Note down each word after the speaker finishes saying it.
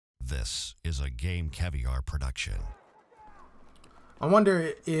This is a Game Caviar production. I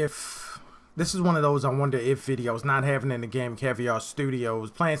wonder if this is one of those I wonder if videos, not having in the Game Caviar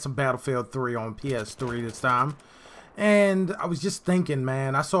Studios, playing some Battlefield 3 on PS3 this time. And I was just thinking,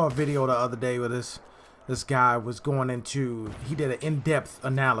 man, I saw a video the other day where this guy was going into, he did an in-depth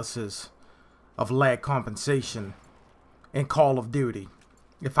analysis of lag compensation in Call of Duty.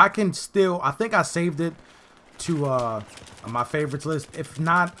 If I can still, I think I saved it to my favorites list. If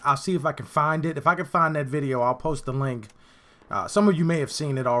not, I'll see if I can find it. If I can find that video, I'll post the link. Some of you may have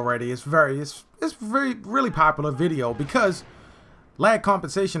seen it already. It's really popular video because lag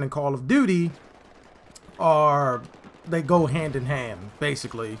compensation and Call of Duty they go hand in hand,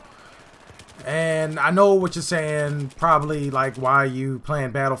 basically. And I know what you're saying, probably like, why are you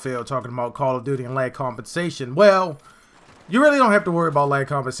playing Battlefield talking about Call of Duty and lag compensation? Well, you really don't have to worry about lag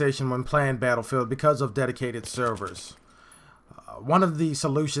compensation when playing Battlefield because of dedicated servers. One of the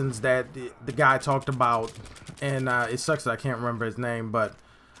solutions that the guy talked about, and it sucks that I can't remember his name, but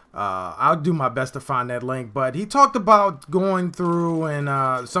I'll do my best to find that link. But he talked about going through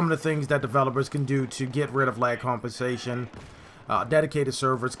and some of the things that developers can do to get rid of lag compensation. Dedicated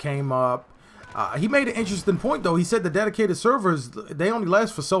servers came up. He made an interesting point, though. He said the dedicated servers, they only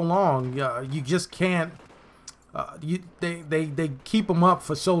last for so long. You just can't. They keep them up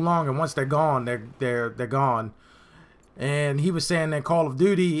for so long, and once they're gone, they're gone. And he was saying that Call of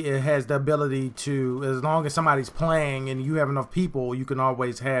Duty, it has the ability to, as long as somebody's playing and you have enough people, you can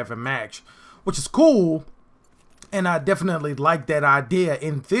always have a match, which is cool. And I definitely like that idea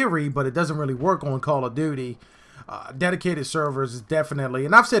in theory, but it doesn't really work on Call of Duty. Dedicated servers is definitely,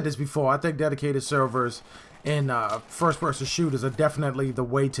 and I've said this before, I think dedicated servers in first-person shooters are definitely the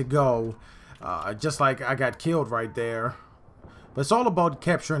way to go. Just like I got killed right there. But it's all about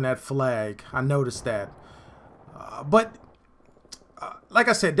capturing that flag. I noticed that. But like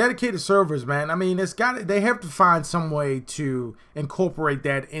I said, dedicated servers, man. I mean, they have to find some way to incorporate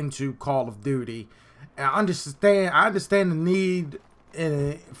that into Call of Duty. And I understand the need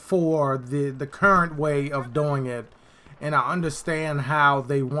for the current way of doing it, and I understand how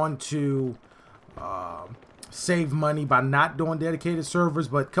they want to save money by not doing dedicated servers.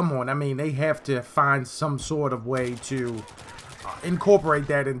 But come on, I mean, they have to find some sort of way to incorporate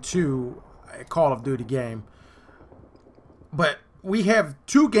that into a Call of Duty game. But we have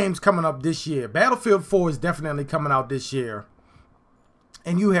two games coming up this year. Battlefield 4 is definitely coming out this year.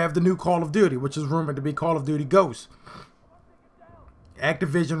 And you have the new Call of Duty, which is rumored to be Call of Duty Ghosts.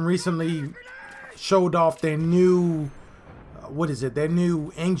 Activision recently showed off their new, their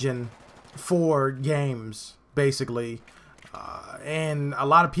new engine for games, basically. And a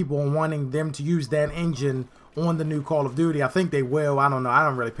lot of people are wanting them to use that engine on the new Call of Duty. I think they will. I don't know. I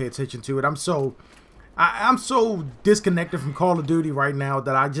don't really pay attention to it. I'm so disconnected from Call of Duty right now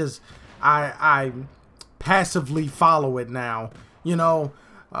that I passively follow it now, you know.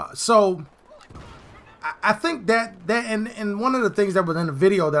 So I think that and one of the things that was in the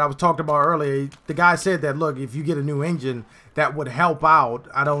video that I was talking about earlier, the guy said that, look, if you get a new engine, that would help out.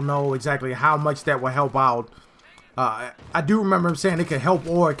 I don't know exactly how much that will help out. I do remember him saying it could help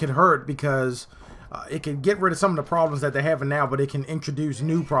or it could hurt, because it can get rid of some of the problems that they're having now, but it can introduce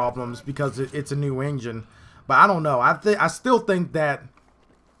new problems because it's a new engine. But I don't know. I still think that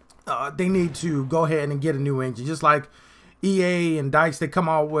they need to go ahead and get a new engine, just like EA and DICE. They come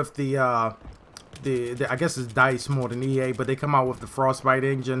out with the I guess it's DICE more than EA, but they come out with the Frostbite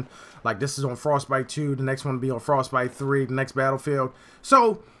engine. Like, this is on Frostbite 2, the next one will be on Frostbite 3, the next Battlefield.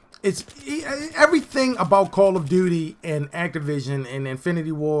 So it's everything about Call of Duty and Activision and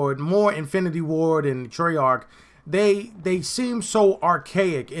Infinity Ward, more Infinity Ward and Treyarch, they seem so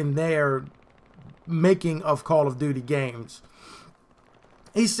archaic in their making of Call of Duty games.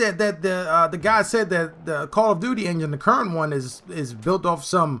 He said that the guy said that the Call of Duty engine, the current one, is built off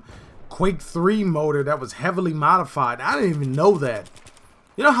some Quake 3 motor that was heavily modified. I didn't even know that.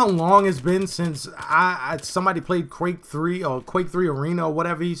 You know how long it's been since somebody played Quake 3 or Quake 3 Arena or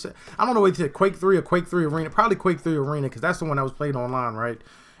whatever he said. I don't know if he said Quake 3 or Quake 3 Arena. Probably Quake 3 Arena, because that's the one that was played online, right?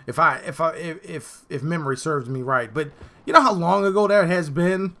 If memory serves me right. But you know how long ago that has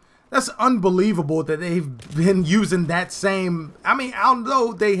been? That's unbelievable that they've been using that same. I mean,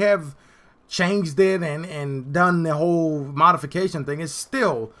 although they have changed it and done the whole modification thing, it's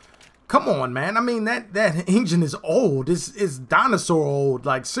still. Come on, man. I mean, that engine is old. It's dinosaur old.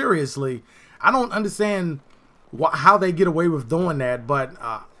 Like, seriously. I don't understand how they get away with doing that. But,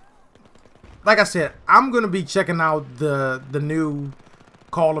 like I said, I'm going to be checking out the new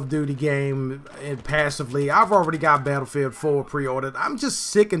Call of Duty game passively. I've already got Battlefield 4 pre-ordered. I'm just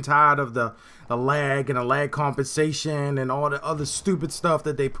sick and tired of the lag and the lag compensation and all the other stupid stuff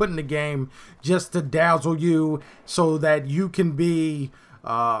that they put in the game just to dazzle you so that you can be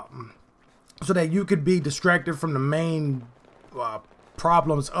distracted from the main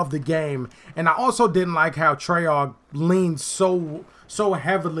problems of the game. And I also didn't like how Treyarch leaned so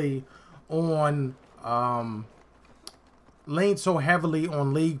heavily on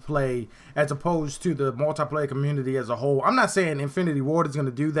league play as opposed to the multiplayer community as a whole. I'm not saying Infinity Ward is going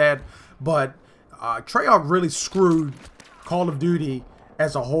to do that, but Treyarch really screwed Call of Duty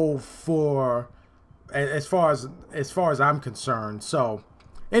as a whole for as far as I'm concerned. So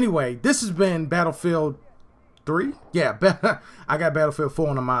anyway, this has been Battlefield 3. Yeah, I got Battlefield 4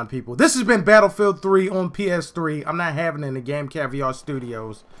 on the mind, people. This has been Battlefield 3 on PS3. I'm not having it in the Game Caviar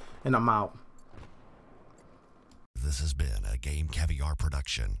Studios, and I'm out. This has been a Game Caviar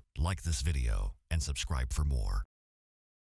production. Like this video and subscribe for more.